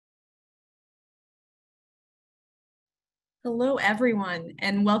Hello, everyone,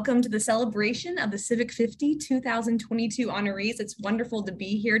 and welcome to the celebration of the Civic 50 2022 honorees. It's wonderful to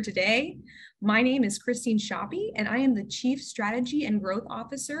be here today. My name is Christine Shoppy, and I am the Chief Strategy and Growth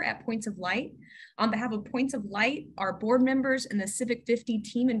Officer at Points of Light. On behalf of Points of Light, our board members, and the Civic 50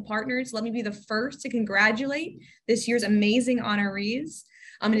 team and partners, let me be the first to congratulate this year's amazing honorees.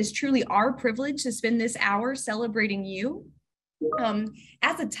 It is truly our privilege to spend this hour celebrating you.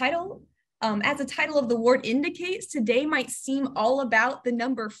 As the title of the award indicates, today might seem all about the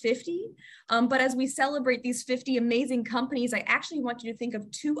number 50, but as we celebrate these 50 amazing companies, I actually want you to think of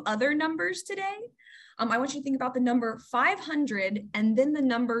two other numbers today. I want you to think about the number 500 and then the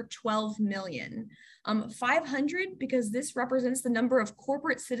number 12 million. 500 because this represents the number of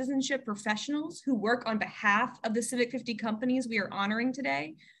corporate citizenship professionals who work on behalf of the Civic 50 companies we are honoring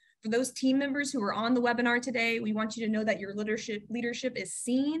today. For those team members who are on the webinar today, we want you to know that your leadership is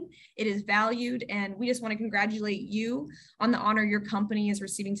seen, it is valued, and we just want to congratulate you on the honor your company is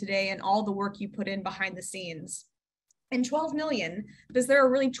receiving today and all the work you put in behind the scenes. And 12 million, because there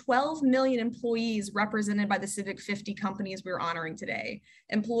are really 12 million employees represented by the Civic 50 companies we're honoring today.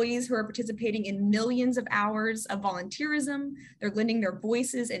 Employees who are participating in millions of hours of volunteerism, they're lending their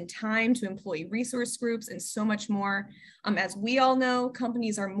voices and time to employee resource groups and so much more. As we all know,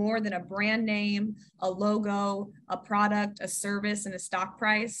 companies are more than a brand name, a logo, a product, a service, and a stock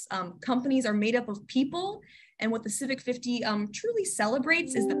price. Companies are made up of people. And what the Civic 50 truly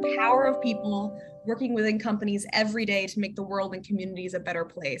celebrates is the power of people working within companies every day to make the world and communities a better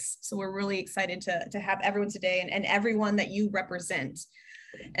place. So we're really excited to have everyone today and everyone that you represent.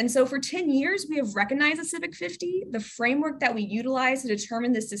 And so for 10 years, we have recognized the Civic 50. The framework that we utilize to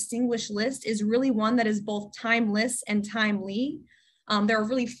determine this distinguished list is really one that is both timeless and timely. There are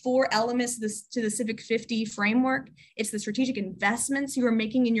really four elements to the Civic 50 framework. It's the strategic investments you are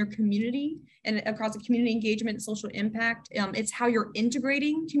making in your community and across the community engagement and social impact. It's how you're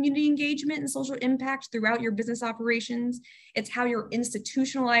integrating community engagement and social impact throughout your business operations. It's how you're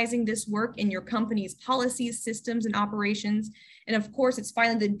institutionalizing this work in your company's policies, systems, and operations. And of course, it's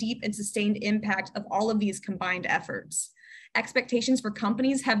finally the deep and sustained impact of all of these combined efforts. Expectations for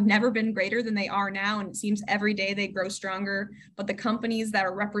companies have never been greater than they are now, and it seems every day they grow stronger. But the companies that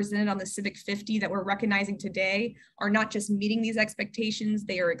are represented on the Civic 50 that we're recognizing today are not just meeting these expectations,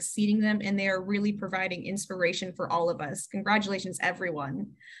 they are exceeding them, and they are really providing inspiration for all of us. Congratulations, everyone.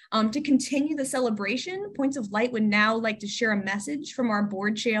 To continue the celebration, Points of Light would now like to share a message from our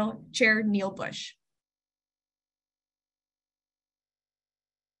board chair, Neil Bush.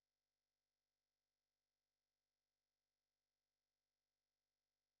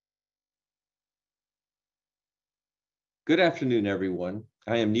 Good afternoon, everyone.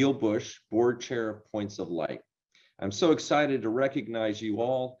 I am Neil Bush, Board Chair of Points of Light. I'm so excited to recognize you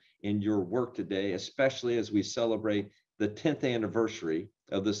all in your work today, especially as we celebrate the 10th anniversary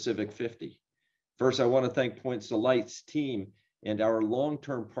of the Civic 50. First, I want to thank Points of Light's team and our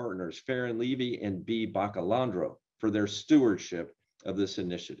long-term partners, Farron Levy and B. Bacalandro, for their stewardship of this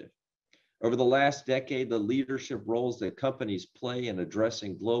initiative. Over the last decade, the leadership roles that companies play in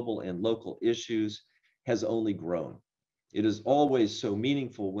addressing global and local issues has only grown. It is always so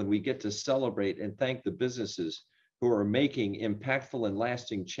meaningful when we get to celebrate and thank the businesses who are making impactful and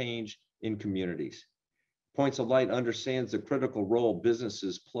lasting change in communities. Points of Light understands the critical role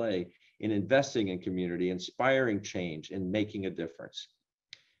businesses play in investing in community, inspiring change, and making a difference.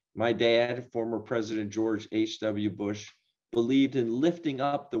 My dad, former President George H.W. Bush, believed in lifting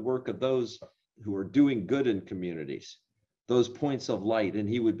up the work of those who are doing good in communities, those points of light, and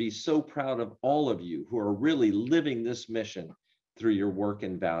he would be so proud of all of you who are really living this mission through your work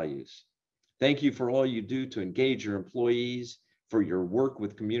and values. Thank you for all you do to engage your employees, for your work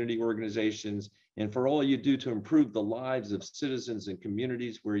with community organizations, and for all you do to improve the lives of citizens and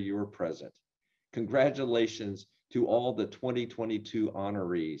communities where you are present. Congratulations to all the 2022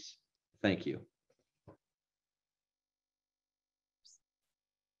 honorees. Thank you.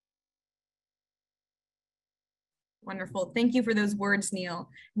 Wonderful. Thank you for those words, Neil.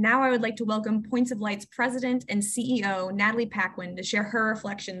 Now I would like to welcome Points of Light's President and CEO, Natalie Paquin, to share her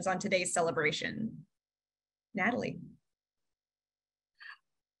reflections on today's celebration. Natalie.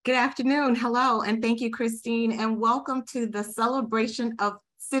 Good afternoon. Hello, and thank you, Christine, and welcome to the celebration of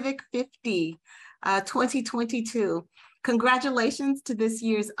Civic 50 2022. Congratulations to this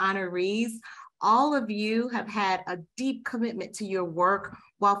year's honorees. All of you have had a deep commitment to your work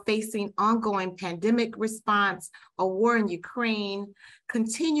while facing ongoing pandemic response, a war in Ukraine,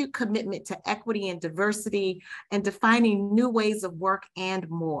 continued commitment to equity and diversity, and defining new ways of work and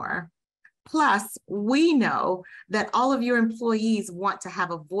more. Plus, we know that all of your employees want to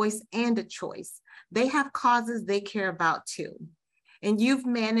have a voice and a choice. They have causes they care about too. And you've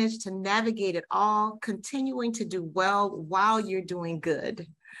managed to navigate it all, continuing to do well while you're doing good.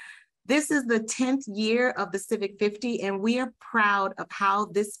 This is the 10th year of the Civic 50, and we are proud of how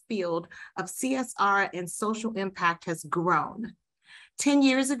this field of CSR and social impact has grown. 10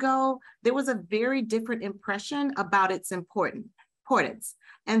 years ago, there was a very different impression about its importance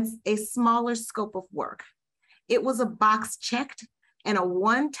and a smaller scope of work. It was a box checked and a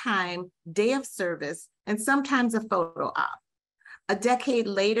one-time day of service and sometimes a photo op. A decade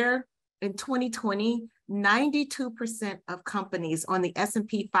later, in 2020, 92% of companies on the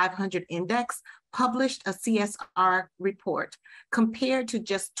S&P 500 index published a CSR report, compared to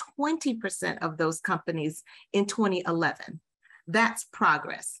just 20% of those companies in 2011. That's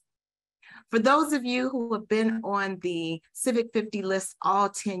progress. For those of you who have been on the Civic 50 list all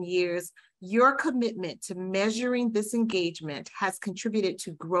 10 years, your commitment to measuring this engagement has contributed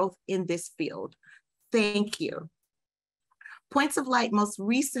to growth in this field. Thank you. Points of Light most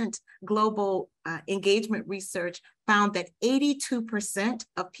recent global engagement research found that 82%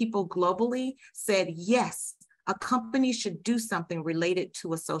 of people globally said, yes, a company should do something related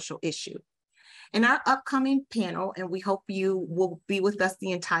to a social issue. In our upcoming panel, and we hope you will be with us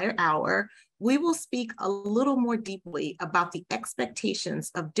the entire hour, we will speak a little more deeply about the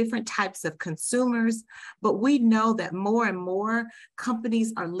expectations of different types of consumers, but we know that more and more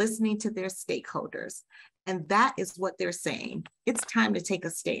companies are listening to their stakeholders, and that is what they're saying. It's time to take a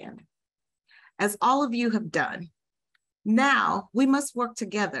stand. As all of you have done, now we must work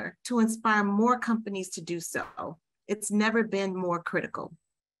together to inspire more companies to do so. It's never been more critical.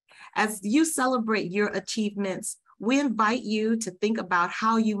 As you celebrate your achievements, we invite you to think about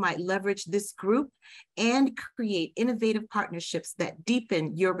how you might leverage this group and create innovative partnerships that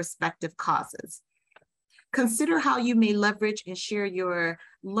deepen your respective causes. Consider how you may leverage and share your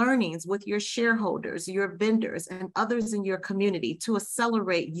learnings with your shareholders, your vendors, and others in your community to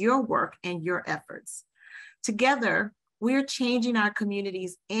accelerate your work and your efforts. Together, we're changing our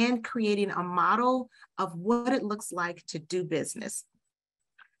communities and creating a model of what it looks like to do business.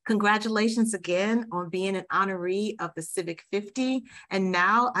 Congratulations again on being an honoree of the Civic 50. And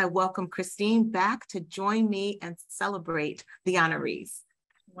now I welcome Christine back to join me and celebrate the honorees.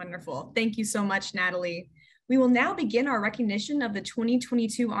 Wonderful. Thank you so much, Natalie. We will now begin our recognition of the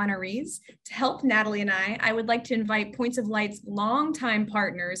 2022 honorees. To help Natalie and I would like to invite Points of Light's longtime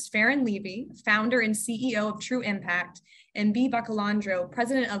partners, Farron Levy, founder and CEO of True Impact, and B. Bacalandro,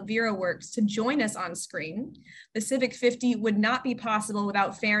 president of VeraWorks, to join us on screen. The Civic 50 would not be possible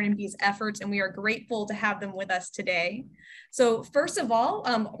without Farron and B's efforts, and we are grateful to have them with us today. So first of all,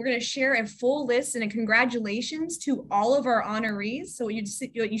 we're going to share a full list and a congratulations to all of our honorees. So what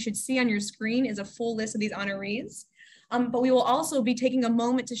you should see on your screen is a full list of these honorees. But we will also be taking a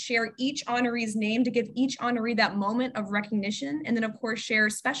moment to share each honoree's name to give each honoree that moment of recognition, and then of course share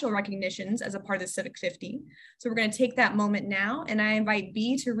special recognitions as a part of the Civic 50. So we're going to take that moment now, and I invite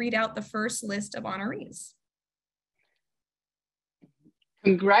B to read out the first list of honorees.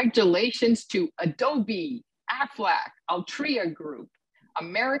 Congratulations to Adobe, Aflac, Altria Group,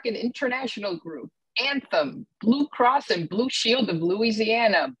 American International Group, Anthem, Blue Cross and Blue Shield of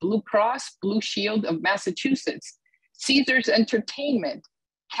Louisiana, Blue Cross, Blue Shield of Massachusetts, Caesars Entertainment,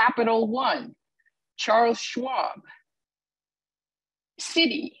 Capital One, Charles Schwab,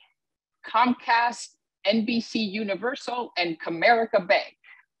 Citi, Comcast, NBC Universal, and Comerica Bank.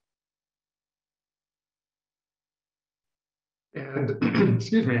 And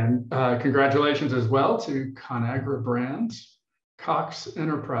excuse me, and congratulations as well to ConAgra Brands, Cox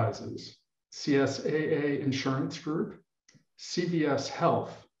Enterprises, CSAA Insurance Group, CVS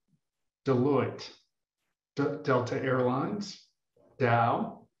Health, Deloitte, Delta Airlines,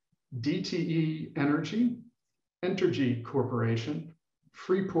 Dow, DTE Energy, Entergy Corporation,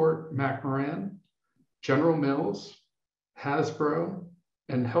 Freeport McMoran, General Mills, Hasbro,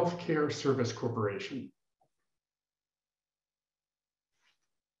 and Healthcare Service Corporation.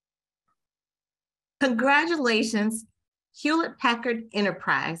 Congratulations, Hewlett Packard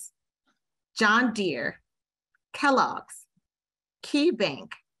Enterprise, John Deere, Kellogg's,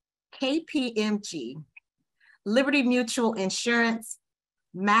 KeyBank, KPMG, Liberty Mutual Insurance,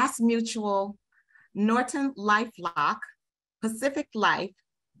 Mass Mutual, Norton LifeLock, Pacific Life,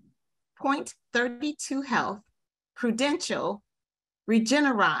 Point 32 Health, Prudential,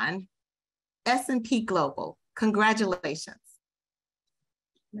 Regeneron, S&P Global. Congratulations.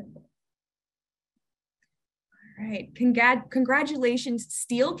 All right, congratulations,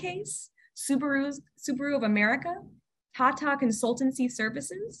 Steelcase, Subaru of America, Tata Consultancy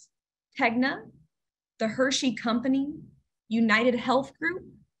Services, Tegna, the Hershey Company, United Health Group,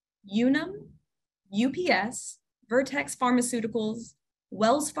 Unum, UPS, Vertex Pharmaceuticals,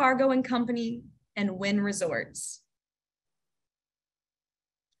 Wells Fargo and Company, and Wynn Resorts.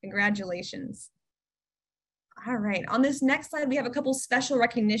 Congratulations. All right, on this next slide, we have a couple special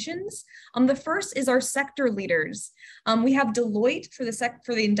recognitions. The first is our sector leaders. We have Deloitte for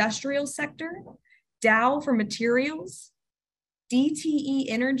the industrial sector, Dow for materials, DTE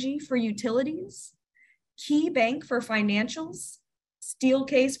Energy for utilities, Key Bank for financials,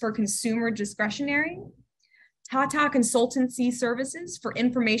 Steelcase for consumer discretionary, Tata Consultancy Services for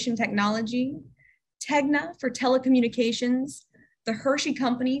information technology, Tegna for telecommunications, the Hershey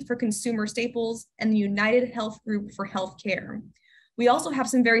Company for consumer staples, and the United Health Group for healthcare. We also have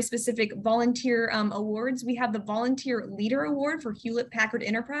some very specific volunteer awards. We have the Volunteer Leader Award for Hewlett-Packard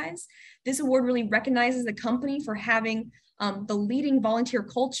Enterprise. This award really recognizes the company for having the leading volunteer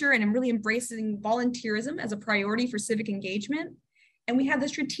culture and really embracing volunteerism as a priority for civic engagement. And we have the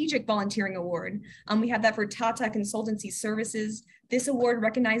Strategic Volunteering Award. We have that for Tata Consultancy Services. This award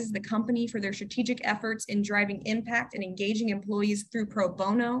recognizes the company for their strategic efforts in driving impact and engaging employees through pro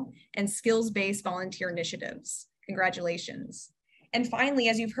bono and skills-based volunteer initiatives. Congratulations. And finally,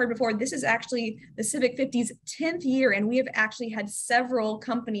 as you've heard before, this is actually the Civic 50's 10th year, and we have actually had several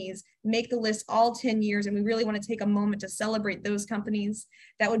companies make the list all 10 years, and we really want to take a moment to celebrate those companies.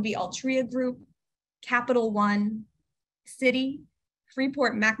 That would be Altria Group, Capital One, Citi,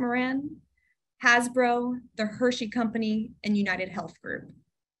 Freeport McMoran, Hasbro, the Hershey Company, and United Health Group.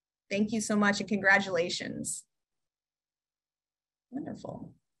 Thank you so much and congratulations.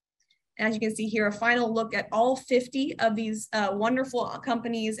 Wonderful. And as you can see here, a final look at all 50 of these wonderful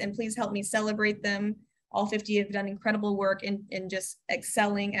companies, and please help me celebrate them. All 50 have done incredible work in just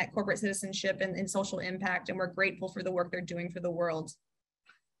excelling at corporate citizenship and social impact, and we're grateful for the work they're doing for the world.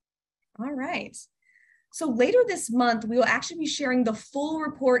 All right. So later this month, we will actually be sharing the full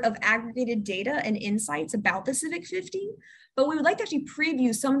report of aggregated data and insights about the Civic 50, but we would like to actually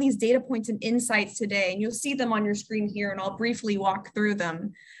preview some of these data points and insights today, and you'll see them on your screen here, and I'll briefly walk through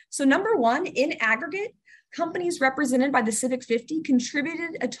them. So number one, in aggregate, companies represented by the Civic 50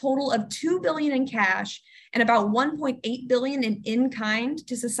 contributed a total of $2 billion in cash and about $1.8 billion in-kind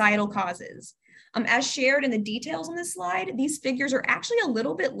to societal causes. As shared in the details on this slide, these figures are actually a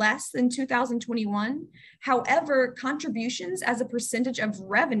little bit less than 2021. However, contributions as a percentage of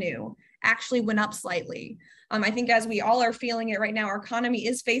revenue actually went up slightly. I think as we all are feeling it right now, our economy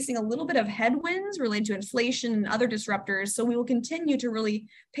is facing a little bit of headwinds related to inflation and other disruptors. So we will continue to really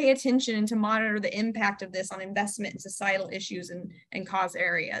pay attention and to monitor the impact of this on investment and societal issues and cause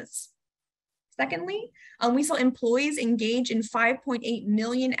areas. Secondly, we saw employees engage in 5.8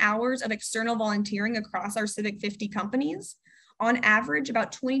 million hours of external volunteering across our Civic 50 companies. On average,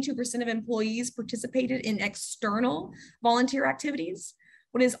 about 22% of employees participated in external volunteer activities.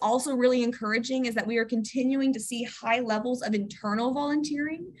 What is also really encouraging is that we are continuing to see high levels of internal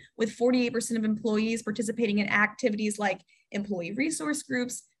volunteering, with 48% of employees participating in activities like employee resource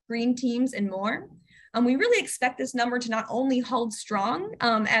groups, green teams, and more. We really expect this number to not only hold strong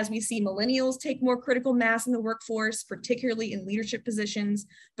as we see millennials take more critical mass in the workforce, particularly in leadership positions,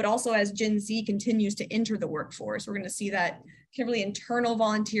 but also as Gen Z continues to enter the workforce. We're going to see that really internal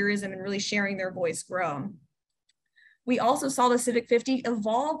volunteerism and really sharing their voice grow. We also saw the Civic 50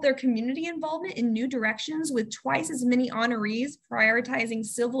 evolve their community involvement in new directions, with twice as many honorees prioritizing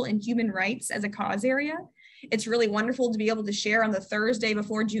civil and human rights as a cause area. It's really wonderful to be able to share on the Thursday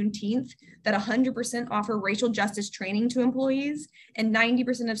before Juneteenth that 100% offer racial justice training to employees, and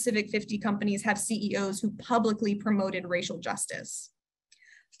 90% of Civic 50 companies have CEOs who publicly promoted racial justice.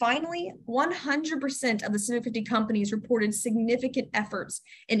 Finally, 100% of the Civic 50 companies reported significant efforts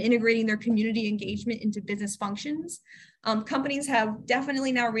in integrating their community engagement into business functions. Companies have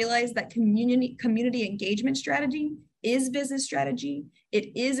definitely now realized that community engagement strategy is business strategy.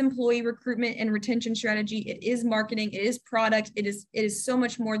 It is employee recruitment and retention strategy. It is marketing. It is product. It is so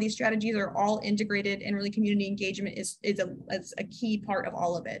much more. These strategies are all integrated, and really community engagement is a key part of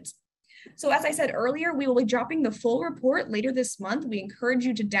all of it. So as I said earlier, we will be dropping the full report later this month. We encourage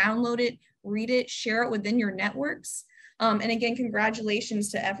you to download it, read it, share it within your networks. And again,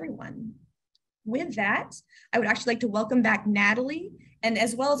 congratulations to everyone. With that, I would actually like to welcome back Natalie, and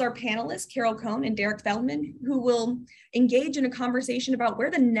as well as our panelists, Carol Cohn and Derek Feldman, who will engage in a conversation about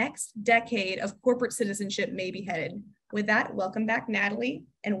where the next decade of corporate citizenship may be headed. With that, welcome back, Natalie,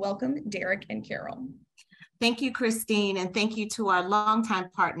 and welcome Derek and Carol. Thank you, Christine, and thank you to our longtime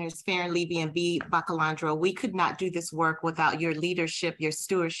partners, Farron Levy and B. Bacalandro. We could not do this work without your leadership, your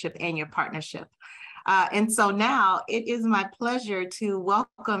stewardship, and your partnership. And so now it is my pleasure to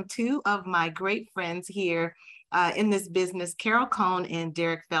welcome two of my great friends here in this business, Carol Cohn and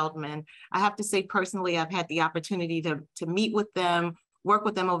Derek Feldman. I have to say personally, I've had the opportunity to meet with them, work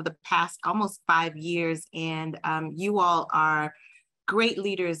with them over the past almost 5 years. And you all are great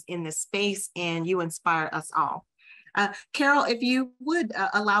leaders in this space and you inspire us all. Carol, if you would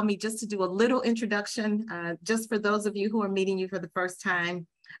allow me just to do a little introduction, just for those of you who are meeting you for the first time.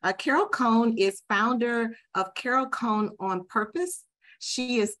 Carol Cohn is founder of Carol Cohn on Purpose.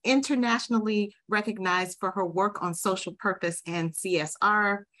 She is internationally recognized for her work on social purpose and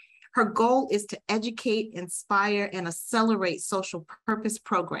CSR. Her goal is to educate, inspire, and accelerate social purpose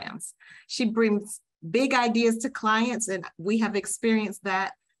programs. She brings big ideas to clients, and we have experienced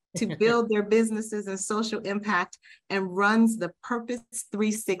that, to build their businesses and social impact, and runs the Purpose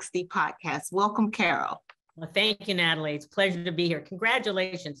 360 podcast. Welcome, Carol. Well, thank you, Natalie. It's a pleasure to be here.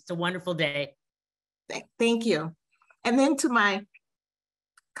 Congratulations. It's a wonderful day. Thank you. And then to my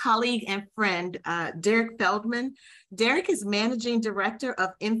colleague and friend, Derek Feldman. Derek is Managing Director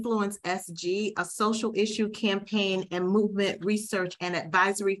of Influence SG, a social issue campaign and movement research and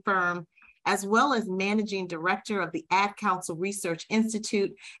advisory firm, as well as Managing Director of the Ad Council Research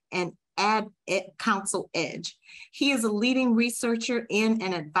Institute and Ad Council Edge. He is a leading researcher in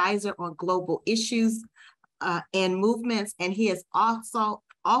and advisor on global issues and movements, and he has also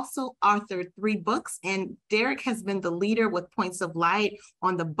authored 3 books, and Derek has been the leader with Points of Light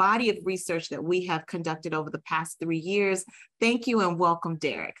on the body of research that we have conducted over the past 3 years. Thank you and welcome,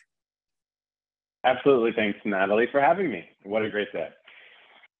 Derek. Absolutely. Thanks, Natalie, for having me. What a great day.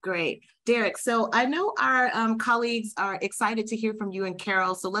 Great. Derek, so I know our colleagues are excited to hear from you and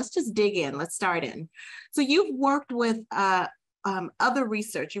Carol, so let's just dig in. Let's start in. So you've worked with other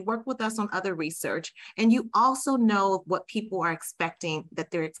research, you work with us on other research, and you also know what people are expecting,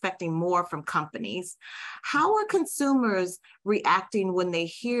 that they're expecting more from companies. How are consumers reacting when they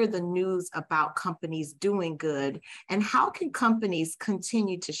hear the news about companies doing good, and how can companies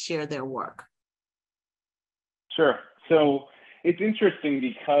continue to share their work? Sure. So it's interesting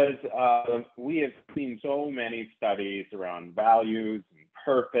because we have seen so many studies around values and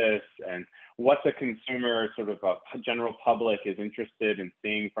purpose and what the consumer, sort of a general public, is interested in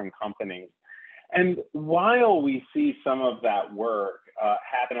seeing from companies. And while we see some of that work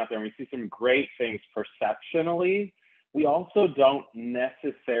happen out there, and we see some great things perceptionally, we also don't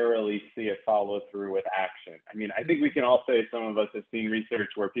necessarily see it follow through with action. I mean, I think we can all say some of us have seen research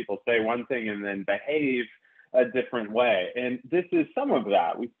where people say one thing and then behave a different way. And this is some of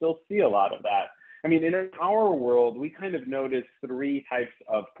that. We still see a lot of that. I mean, in our world, we kind of notice 3 types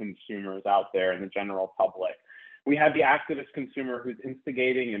of consumers out there in the general public. We have the activist consumer who's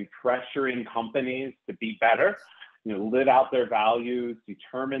instigating and pressuring companies to be better, live out their values,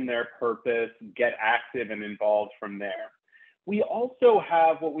 determine their purpose, get active and involved from there. We also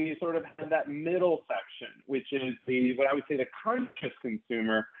have what we sort of have that middle section, which is what I would say the conscious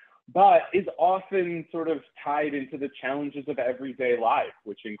consumer, but is often sort of tied into the challenges of everyday life,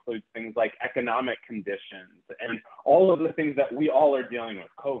 which includes things like economic conditions and all of the things that we all are dealing with: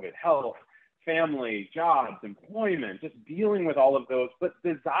 COVID, health, family, jobs, employment, just dealing with all of those, but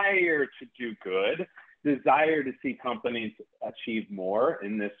desire to do good, desire to see companies achieve more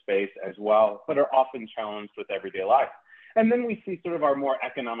in this space as well, but are often challenged with everyday life. And then we see sort of our more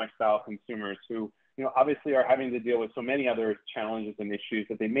economic style consumers who obviously are having to deal with so many other challenges and issues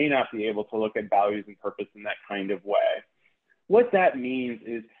that they may not be able to look at values and purpose in that kind of way. What that means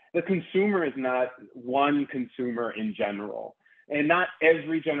is the consumer is not one consumer in general, and not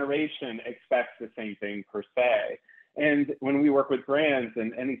every generation expects the same thing per se. And when we work with brands,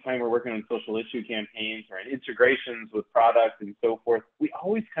 and anytime we're working on social issue campaigns or in integrations with products and so forth, we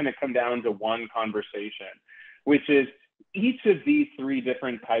always kind of come down to one conversation, which is each of these 3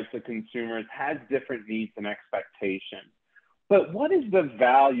 different types of consumers has different needs and expectations. But what is the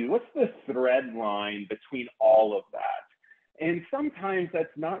value? What's the thread line between all of that? And sometimes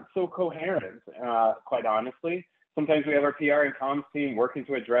that's not so coherent, quite honestly. Sometimes we have our PR and comms team working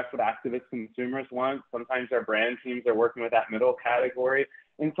to address what activist consumers want. Sometimes our brand teams are working with that middle category.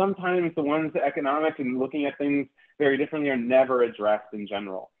 And sometimes the ones economic and looking at things very differently are never addressed in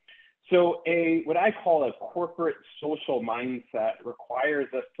general. So what I call a corporate social mindset requires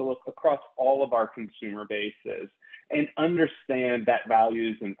us to look across all of our consumer bases and understand that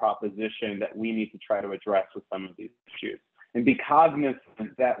values and proposition that we need to try to address with some of these issues, and be cognizant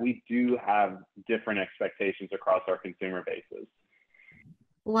that we do have different expectations across our consumer bases.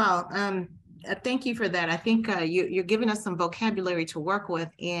 Well, thank you for that. I think you're giving us some vocabulary to work with,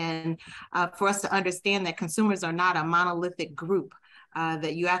 and for us to understand that consumers are not a monolithic group.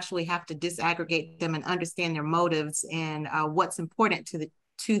 that you actually have to disaggregate them and understand their motives and what's important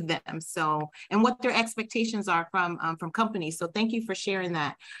to them. So, and what their expectations are from companies. So thank you for sharing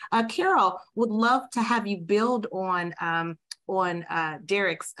that. Carol, would love to have you build on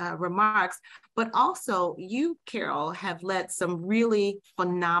Derek's remarks, but also you, Carol, have led some really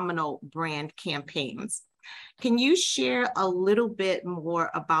phenomenal brand campaigns. Can you share a little bit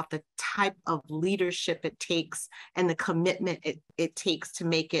more about the type of leadership it takes and the commitment it takes to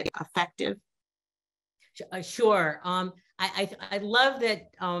make it effective? Sure. I love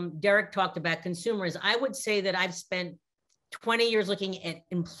that Derek talked about consumers. I would say that I've spent 20 years looking at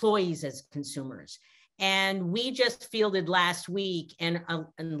employees as consumers. And we just fielded last week and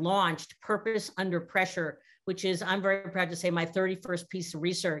launched Purpose Under Pressure, which is, I'm very proud to say, my 31st piece of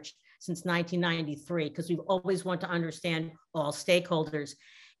research since 1993, because we've always wanted to understand all stakeholders.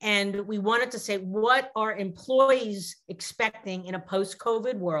 And we wanted to say, what are employees expecting in a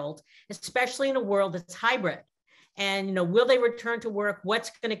post-COVID world, especially in a world that's hybrid? And will they return to work?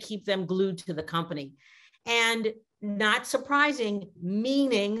 What's going to keep them glued to the company? And not surprising,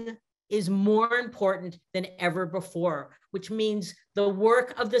 meaning is more important than ever before, which means the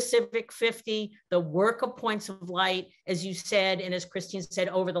work of the Civic 50, the work of Points of Light, as you said, and as Christine said,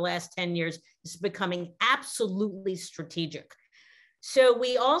 over the last 10 years, is becoming absolutely strategic. So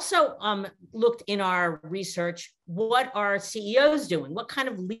we also looked in our research, what are CEOs doing? What kind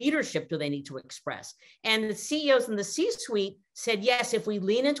of leadership do they need to express? And the CEOs in the C-suite said, yes, if we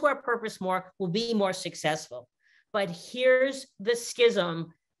lean into our purpose more, we'll be more successful. But here's the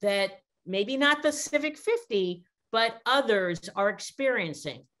schism that maybe not the Civic 50, but others are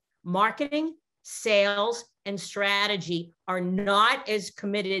experiencing. Marketing, sales, and strategy are not as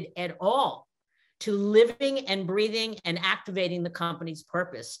committed at all to living and breathing and activating the company's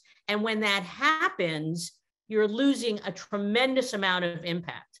purpose. And when that happens, you're losing a tremendous amount of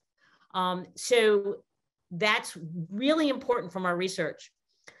impact. So that's really important from our research.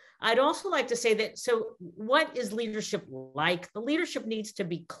 I'd also like to say that, so what is leadership like? The leadership needs to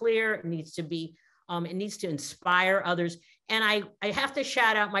be clear, it needs to be, it needs to inspire others. And I have to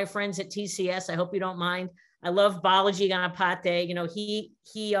shout out my friends at TCS. I hope you don't mind. I love Balaji Ganapate.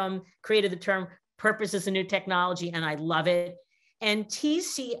 He created the term purpose is a new technology, and I love it. And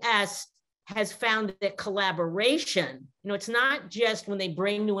TCS has found that collaboration, it's not just when they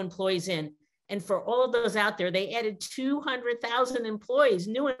bring new employees in. And for all of those out there, they added 200,000 employees,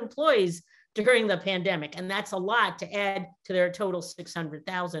 new employees during the pandemic. And that's a lot to add to their total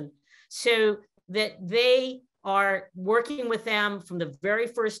 600,000. So that they are working with them from the very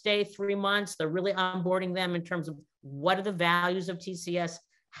first day, 3 months. They're really onboarding them in terms of what are the values of TCS,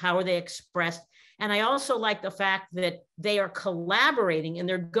 how are they expressed. And I also like the fact that they are collaborating in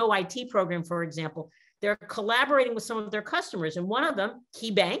their Go IT program, for example. They're collaborating with some of their customers. And one of them,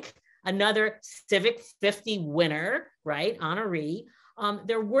 KeyBank, another Civic 50 winner, right, honoree,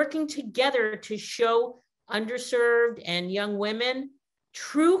 they're working together to show underserved and young women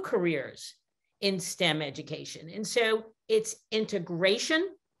true careers in STEM education. And so it's integration,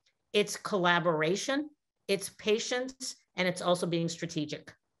 it's collaboration, it's patience, and it's also being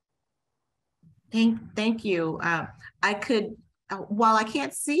strategic. Thank you. I could, while I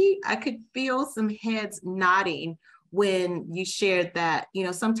can't see, I could feel some heads nodding when you shared that,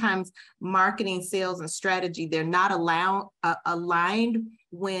 sometimes marketing, sales, and strategy, they're not aligned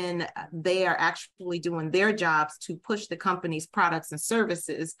when they are actually doing their jobs to push the company's products and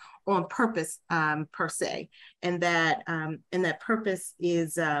services on purpose, per se, and that purpose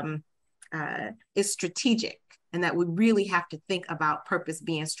is strategic, and that we really have to think about purpose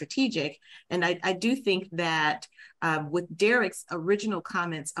being strategic. And I do think that with Derek's original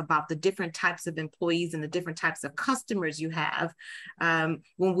comments about the different types of employees and the different types of customers you have,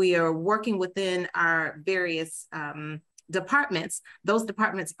 when we are working within our various departments, those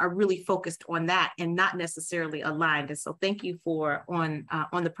departments are really focused on that and not necessarily aligned. And so thank you for on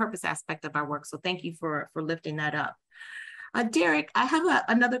the purpose aspect of our work. So thank you for lifting that up. Derek, I have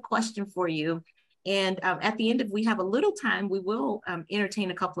another question for you. And at the end, if we have a little time, we will entertain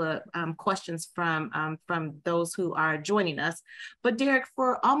a couple of questions from those who are joining us. But Derek,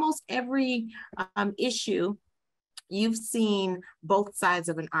 for almost every issue, you've seen both sides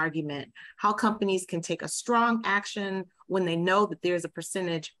of an argument, how companies can take a strong action when they know that there's a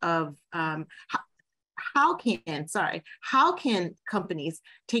percentage of, how can companies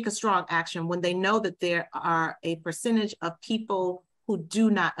take a strong action when they know that there are a percentage of people who do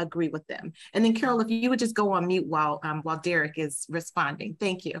not agree with them? And then Carol, if you would just go on mute while Derek is responding.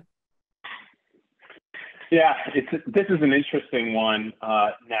 Thank you. Yeah, this is an interesting one,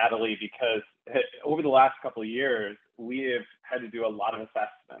 Natalie, because over the last couple of years, we have had to do a lot of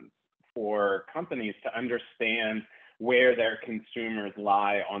assessments for companies to understand where their consumers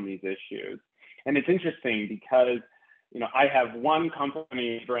lie on these issues. And it's interesting because, I have one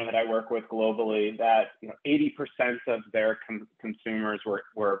company brand that I work with globally that 80% of their consumers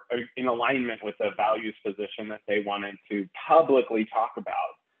were in alignment with the values position that they wanted to publicly talk about,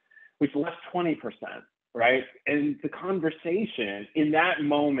 which left 20%, right? And the conversation in that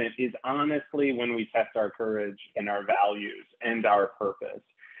moment is honestly when we test our courage and our values and our purpose.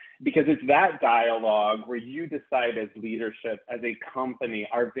 Because it's that dialogue where you decide as leadership, as a company,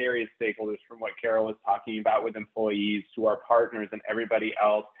 our various stakeholders, from what Carol was talking about with employees to our partners and everybody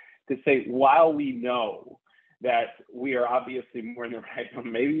else, to say, while we know that we are obviously more in the right,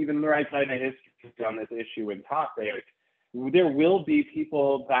 maybe even the right side of history on this issue and topic, there will be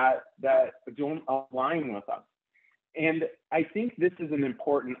people that don't align with us. And I think this is an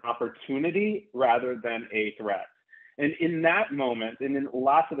important opportunity rather than a threat. And in that moment, and in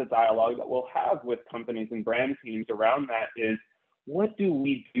lots of the dialogue that we'll have with companies and brand teams around that is, what do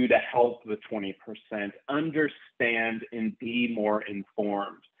we do to help the 20% understand and be more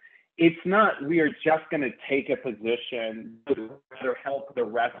informed? It's not, we are just going to take a position to help the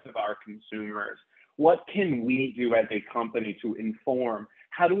rest of our consumers. What can we do as a company to inform?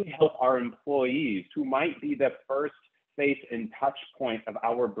 How do we help our employees, who might be the first face and touch point of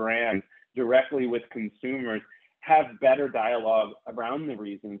our brand directly with consumers, have better dialogue around the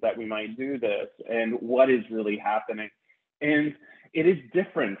reasons that we might do this and what is really happening? And it is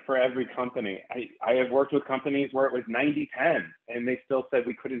different for every company. I have worked with companies where it was 90-10 and they still said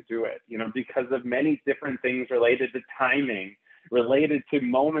we couldn't do it, because of many different things related to timing, related to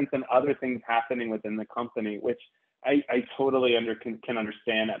moments and other things happening within the company, which I totally can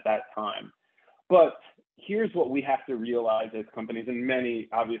understand at that time. But here's what we have to realize as companies, and many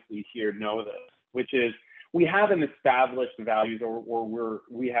obviously here know this, which is we have an established values, or we're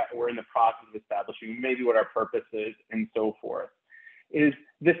in the process of establishing maybe what our purpose is and so forth. Is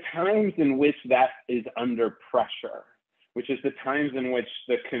the times in which that is under pressure, which is the times in which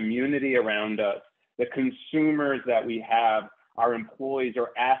the community around us, the consumers that we have, our employees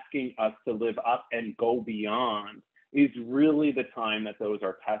are asking us to live up and go beyond, is really the time that those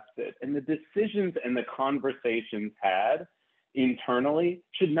are tested. And the decisions and the conversations had internally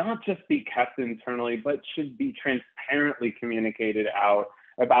should not just be kept internally, but should be transparently communicated out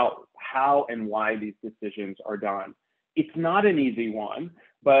about how and why these decisions are done. It's not an easy one,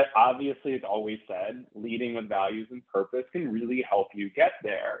 but obviously, it's always said, leading with values and purpose can really help you get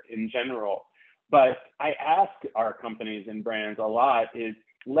there in general. But I ask our companies and brands a lot is,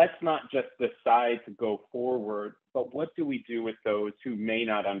 let's not just decide to go forward, but what do we do with those who may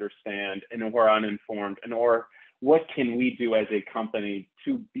not understand and who are uninformed, and or what can we do as a company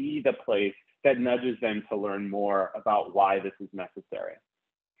to be the place that nudges them to learn more about why this is necessary?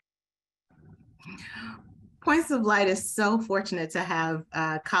 Points of Light is so fortunate to have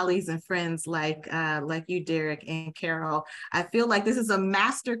colleagues and friends like you, Derek and Carol. I feel like this is a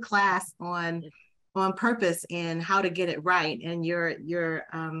master class on purpose and how to get it right. And your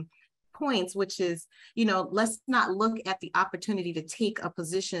points, which is, let's not look at the opportunity to take a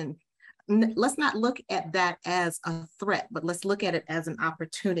position. Let's not look at that as a threat, but let's look at it as an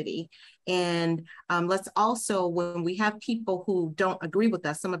opportunity. And let's also, when we have people who don't agree with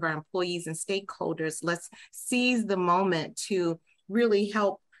us, some of our employees and stakeholders, let's seize the moment to really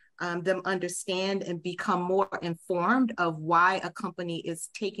help them understand and become more informed of why a company is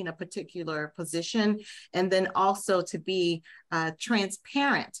taking a particular position, and then also to be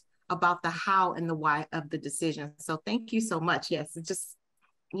transparent about the how and the why of the decision. So thank you so much. Yes, just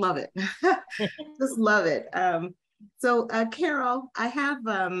love it. Just love it. So Carol, I have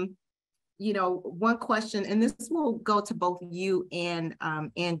one question, and this will go to both you and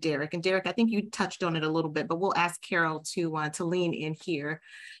Derek. And Derek, I think you touched on it a little bit, but we'll ask Carol to lean in here.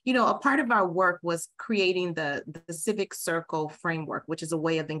 A part of our work was creating the Civic Circle framework, which is a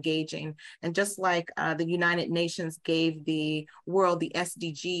way of engaging. And just like the United Nations gave the world the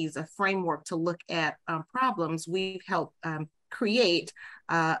SDGs, a framework to look at problems, we've helped create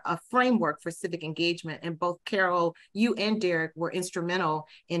a framework for civic engagement. And both Carol, you and Derek were instrumental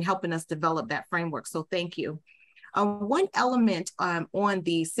in helping us develop that framework. So thank you. One element on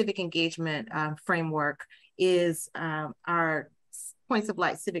the civic engagement framework is our Points of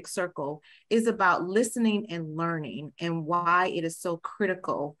Light Civic Circle is about listening and learning, and why it is so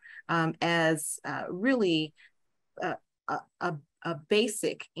critical as really a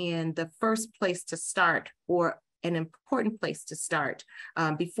basic and the first place to start, or an important place to start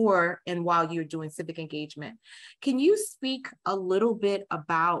before and while you're doing civic engagement. Can you speak a little bit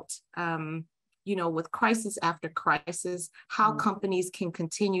about with crisis after crisis, how companies can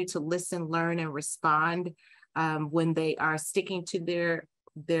continue to listen, learn, and respond when they are sticking to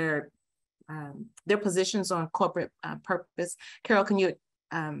their positions on corporate purpose. Carol, can you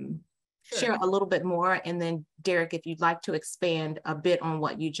share a little bit more? And then Derek, if you'd like to expand a bit on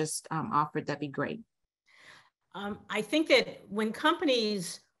what you just offered, that'd be great. I think that when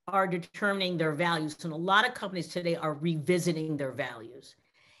companies are determining their values, and a lot of companies today are revisiting their values.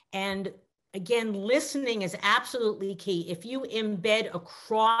 And again, listening is absolutely key. If you embed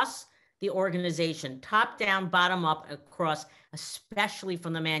across the organization, top down, bottom up, across, especially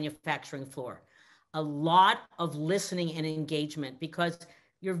from the manufacturing floor, a lot of listening and engagement, because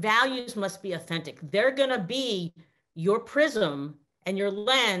your values must be authentic. They're going to be your prism and your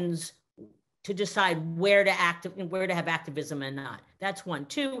lens to decide where to have activism and not. That's one.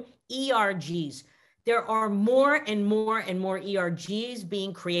 Two, ERGs. There are more and more and more ERGs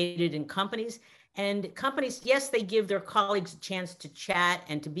being created in companies. And companies, yes, they give their colleagues a chance to chat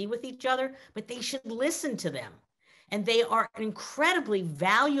and to be with each other, but they should listen to them. And they are an incredibly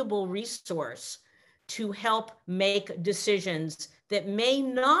valuable resource to help make decisions that may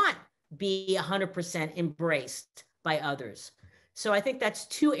not be 100% embraced by others. So I think that's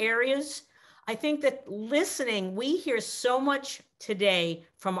two areas. I think that listening, we hear so much today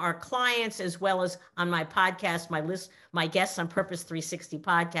from our clients, as well as on my podcast, my guests on Purpose 360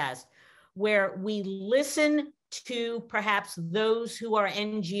 podcast, where we listen to perhaps those who are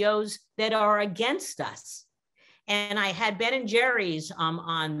NGOs that are against us. And I had Ben and Jerry's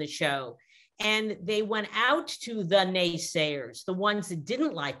on the show, and they went out to the naysayers, the ones that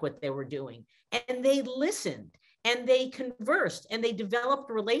didn't like what they were doing, and they listened and they conversed and they developed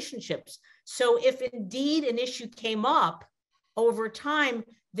relationships. So if indeed an issue came up over time,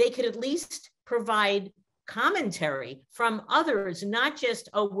 they could at least provide commentary from others, not just,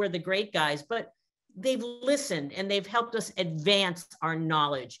 oh, we're the great guys, but they've listened and they've helped us advance our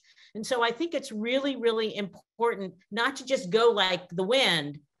knowledge. And so I think it's really, really important not to just go like the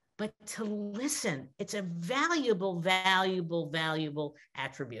wind, but to listen. It's a valuable, valuable, valuable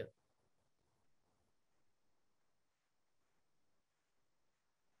attribute.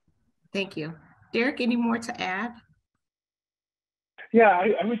 Thank you. Derek, any more to add? Yeah,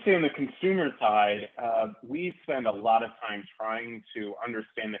 I would say on the consumer side, we spend a lot of time trying to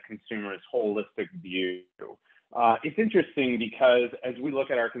understand the consumer's holistic view. It's interesting because as we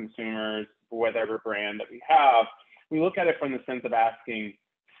look at our consumers, whatever brand that we have, we look at it from the sense of asking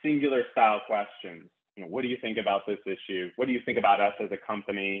singular style questions. What do you think about this issue? What do you think about us as a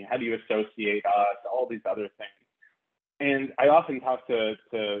company? How do you associate us? All these other things. And I often talk to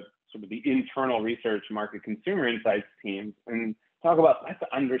sort of the internal research market consumer insights teams and talk about, let's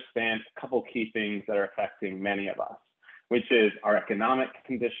understand a couple key things that are affecting many of us, which is our economic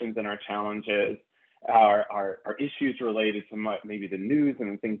conditions and our challenges, our issues related to maybe the news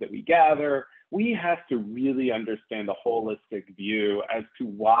and the things that we gather. We have to really understand the holistic view as to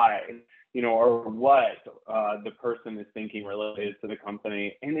why, or what the person is thinking related to the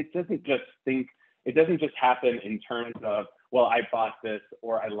company. And it doesn't just happen in terms of, well, I bought this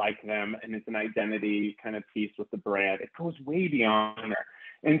or I like them and it's an identity kind of piece with the brand. It goes way beyond there.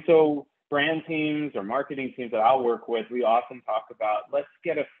 And so brand teams or marketing teams that I'll work with, we often talk about, let's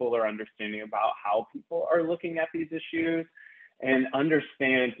get a fuller understanding about how people are looking at these issues and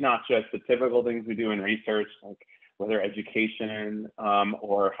understand not just the typical things we do in research, like whether education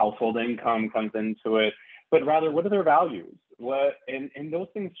or household income comes into it, but rather what are their values? And those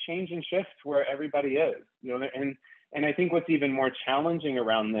things change and shift where everybody is, and I think what's even more challenging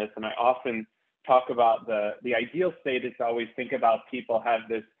around this, and I often talk about the ideal state is to always think about people have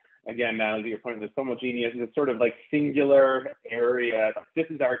this, again, now to your point, this homogeneous, this sort of like singular area. This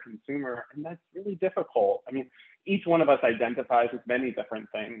is our consumer, and that's really difficult. I mean, each one of us identifies with many different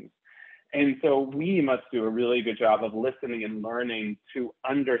things. And so we must do a really good job of listening and learning to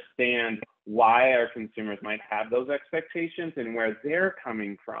understand why our consumers might have those expectations and where they're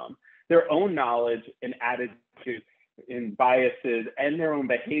coming from, their own knowledge and attitudes and biases and their own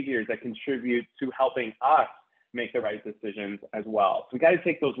behaviors that contribute to helping us make the right decisions as well. So we got to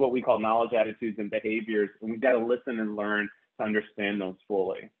take those, what we call knowledge, attitudes, and behaviors, and we got to listen and learn to understand those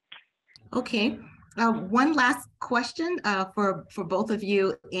fully. Okay. One last question for both of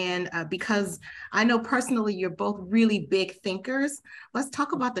you, and because I know personally you're both really big thinkers, let's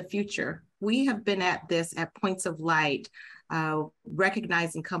talk about the future. We have been at this at Points of Light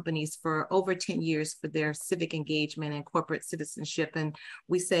recognizing companies for over 10 years for their civic engagement and corporate citizenship. And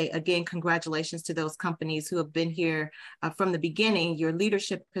we say, again, congratulations to those companies who have been here from the beginning. Your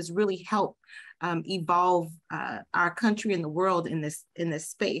leadership has really helped evolve our country and the world in this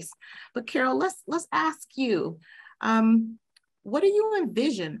space. But Carol, let's ask you, what do you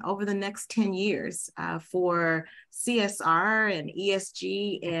envision over the next 10 years for CSR and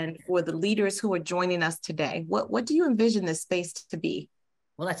ESG and for the leaders who are joining us today? What do you envision this space to be?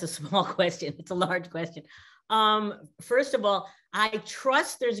 Well, that's a small question. It's a large question. First of all, I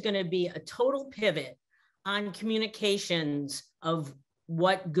trust there's going to be a total pivot on communications of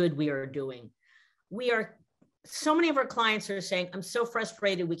what good we are doing. So many of our clients are saying, I'm so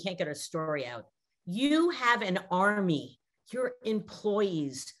frustrated, we can't get our story out. You have an army, your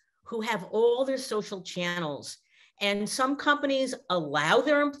employees who have all their social channels. And some companies allow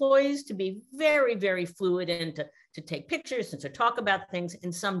their employees to be very, very fluid and to take pictures and to talk about things,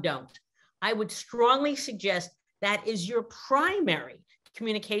 and some don't. I would strongly suggest that is your primary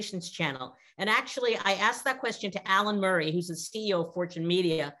communications channel. And actually, I asked that question to Alan Murray, who's the CEO of Fortune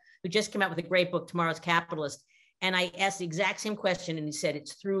Media, who just came out with a great book, Tomorrow's Capitalist. And I asked the exact same question, and he said,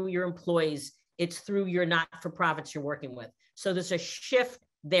 it's through your employees, it's through your not-for-profits you're working with. So there's a shift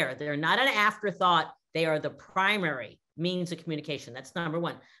there. They're not an afterthought. They are the primary means of communication. That's number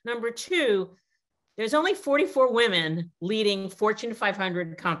one. Number two, there's only 44 women leading Fortune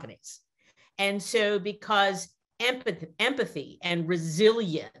 500 companies. And so because empathy and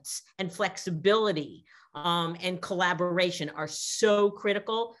resilience and flexibility and collaboration are so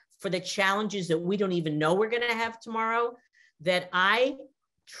critical for the challenges that we don't even know we're going to have tomorrow, that I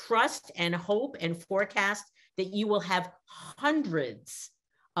trust and hope and forecast that you will have hundreds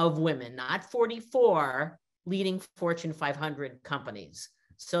of women, not 44, leading Fortune 500 companies.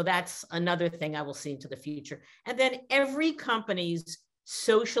 So that's another thing I will see into the future. And then every company's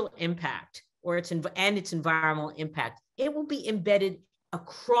social impact and its environmental impact, it will be embedded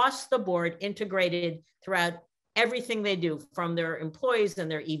across the board, integrated throughout everything they do, from their employees and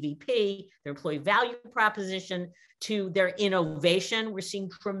their EVP, their employee value proposition, to their innovation. We're seeing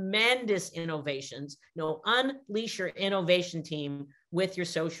tremendous innovations. Unleash your innovation team with your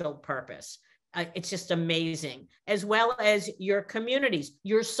social purpose. It's just amazing. As well as your communities,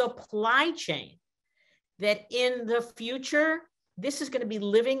 your supply chain, that in the future, this is going to be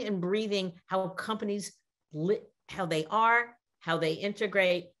living and breathing how companies, how they are, how they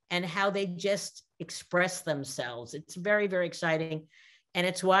integrate, and how they just express themselves. It's very, very exciting. And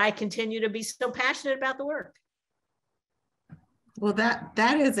it's why I continue to be so passionate about the work. Well,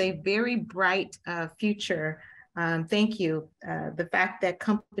 that is a very bright future. Thank you. The fact that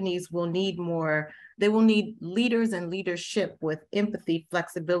companies will need more, they will need leaders and leadership with empathy,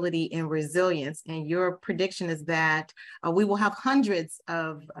 flexibility, and resilience. And your prediction is that we will have hundreds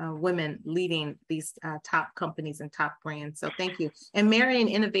of women leading these top companies and top brands. So thank you. And marrying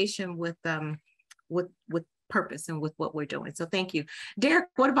innovation with purpose and with what we're doing. So thank you. Derek,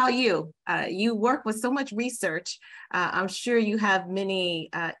 what about you? You work with so much research. I'm sure you have many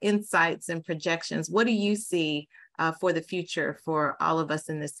insights and projections. What do you see for the future for all of us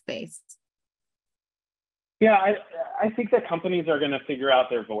in this space? Yeah, I think that companies are going to figure out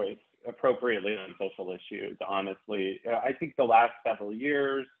their voice appropriately on social issues, honestly. I think the last several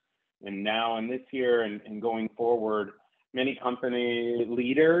years, and now in this year and going forward, many company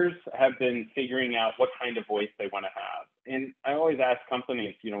leaders have been figuring out what kind of voice they want to have. And I always ask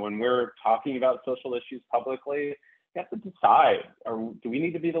companies, when we're talking about social issues publicly, you have to decide, do we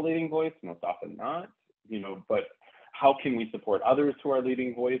need to be the leading voice? Most often not, but how can we support others who are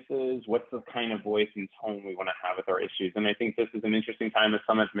leading voices? What's the kind of voice and tone we want to have with our issues? And I think this is an interesting time as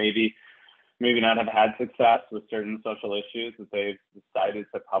some have maybe not have had success with certain social issues that they've decided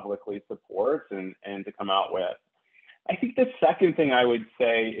to publicly support and to come out with. I think the second thing I would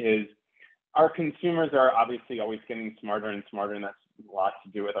say is our consumers are obviously always getting smarter and smarter, and that's a lot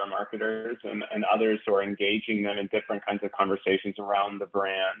to do with our marketers and others who are engaging them in different kinds of conversations around the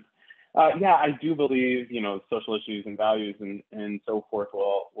brand. Yeah, I do believe, social issues and values and so forth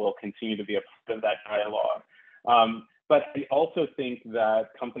will continue to be a part of that dialogue. But I also think that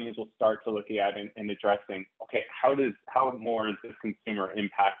companies will start to look at and addressing, okay, how more is this consumer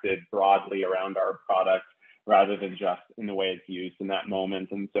impacted broadly around our product, rather than just in the way it's used in that moment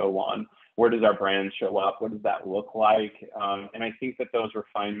and so on. Where does our brand show up? What does that look like? And I think that those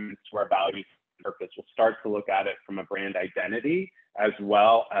refinements to our values and purpose will start to look at it from a brand identity, as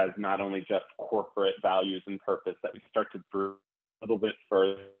well as not only just corporate values and purpose, that we start to brew a little bit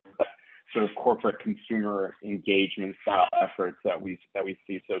further. sort of corporate consumer engagement style efforts that we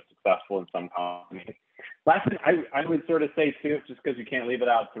see so successful in some companies. Last thing I would sort of say too, just because you can't leave it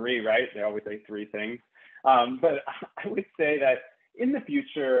out, three, right? They always say three things. But I would say that in the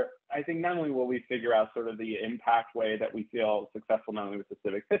future, I think not only will we figure out sort of the impact way that we feel successful, not only with the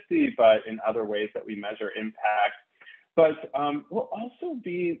Civic 50, but in other ways that we measure impact, but we'll also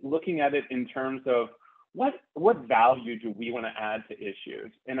be looking at it in terms of what value do we want to add to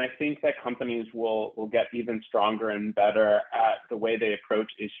issues? And I think that companies will get even stronger and better at the way they approach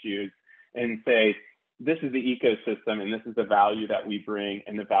issues and say, this is the ecosystem and this is the value that we bring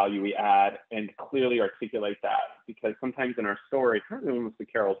and the value we add, and clearly articulate that. Because sometimes in our story, kind of almost to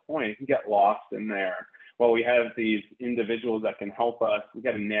Carol's point, it can get lost in there. While we have these individuals that can help us, we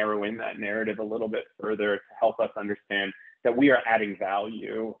got to narrow in that narrative a little bit further to help us understand that we are adding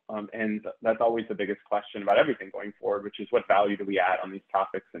value. And that's always the biggest question about everything going forward, which is what value do we add on these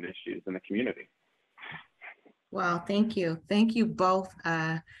topics and issues in the community? Well, thank you. Thank you both.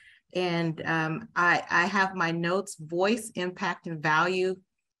 And I have my notes: voice, impact, and value.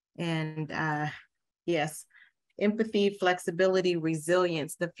 And yes, empathy, flexibility,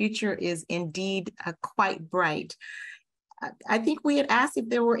 resilience. The future is indeed quite bright. I think we had asked if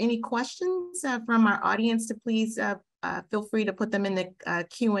there were any questions from our audience to please feel free to put them in the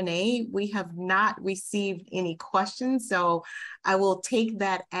Q&A. We have not received any questions, so I will take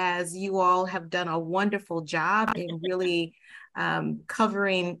that as you all have done a wonderful job in really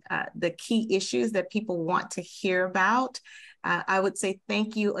covering the key issues that people want to hear about. I would say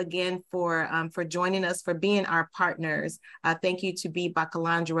thank you again for joining us, for being our partners. Thank you to B.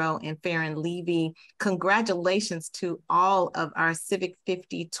 Bacalandro and Farron Levy. Congratulations to all of our Civic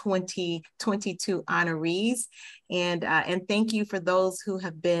 50 2022 honorees. And thank you for those who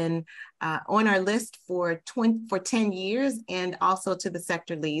have been on our list for 10 years, and also to the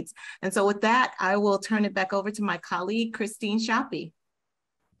sector leads. And so with that, I will turn it back over to my colleague, Christine Shoppy.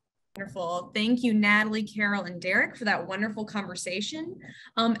 Wonderful. Thank you, Natalie, Carol, and Derek, for that wonderful conversation.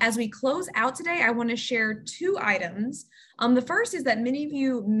 As we close out today, I want to share two items. The first is that many of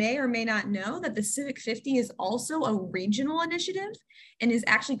you may or may not know that the Civic 50 is also a regional initiative and is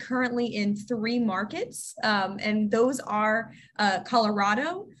actually currently in 3 markets. And those are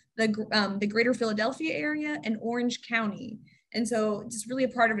Colorado, the greater Philadelphia area, and Orange County. And so it's really a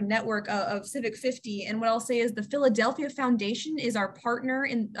part of a network of Civic 50. And what I'll say is the Philadelphia Foundation is our partner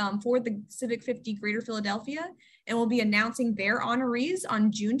for the Civic 50 Greater Philadelphia, and we'll be announcing their honorees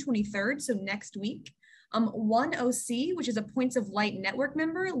on June 23rd, so next week. One OC, which is a Points of Light network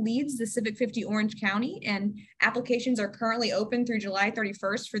member, leads the Civic 50 Orange County, and applications are currently open through July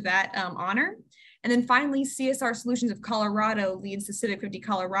 31st for that honor. And then finally, CSR Solutions of Colorado leads the Civic 50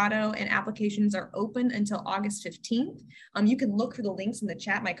 Colorado, and applications are open until August 15th. You can look for the links in the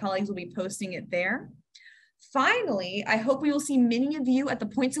chat. My colleagues will be posting it there. Finally, I hope we will see many of you at the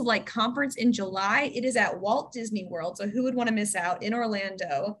Points of Light conference in July. It is at Walt Disney World, so who would want to miss out, in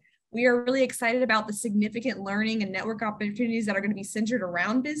Orlando? We are really excited about the significant learning and network opportunities that are going to be centered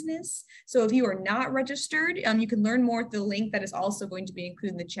around business. So if you are not registered, you can learn more at the link that is also going to be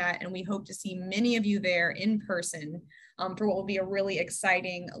included in the chat. And we hope to see many of you there in person for what will be a really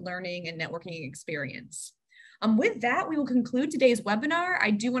exciting learning and networking experience. With that, we will conclude today's webinar.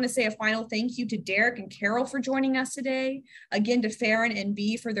 I do want to say a final thank you to Derek and Carol for joining us today. Again, to Farron and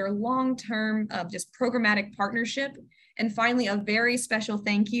B for their long-term just programmatic partnership. And finally, a very special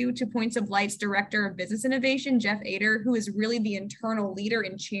thank you to Points of Light's Director of Business Innovation, Jeff Ader, who is really the internal leader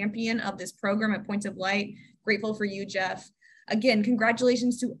and champion of this program at Points of Light. Grateful for you, Jeff. Again,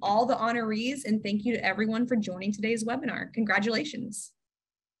 congratulations to all the honorees, and thank you to everyone for joining today's webinar. Congratulations.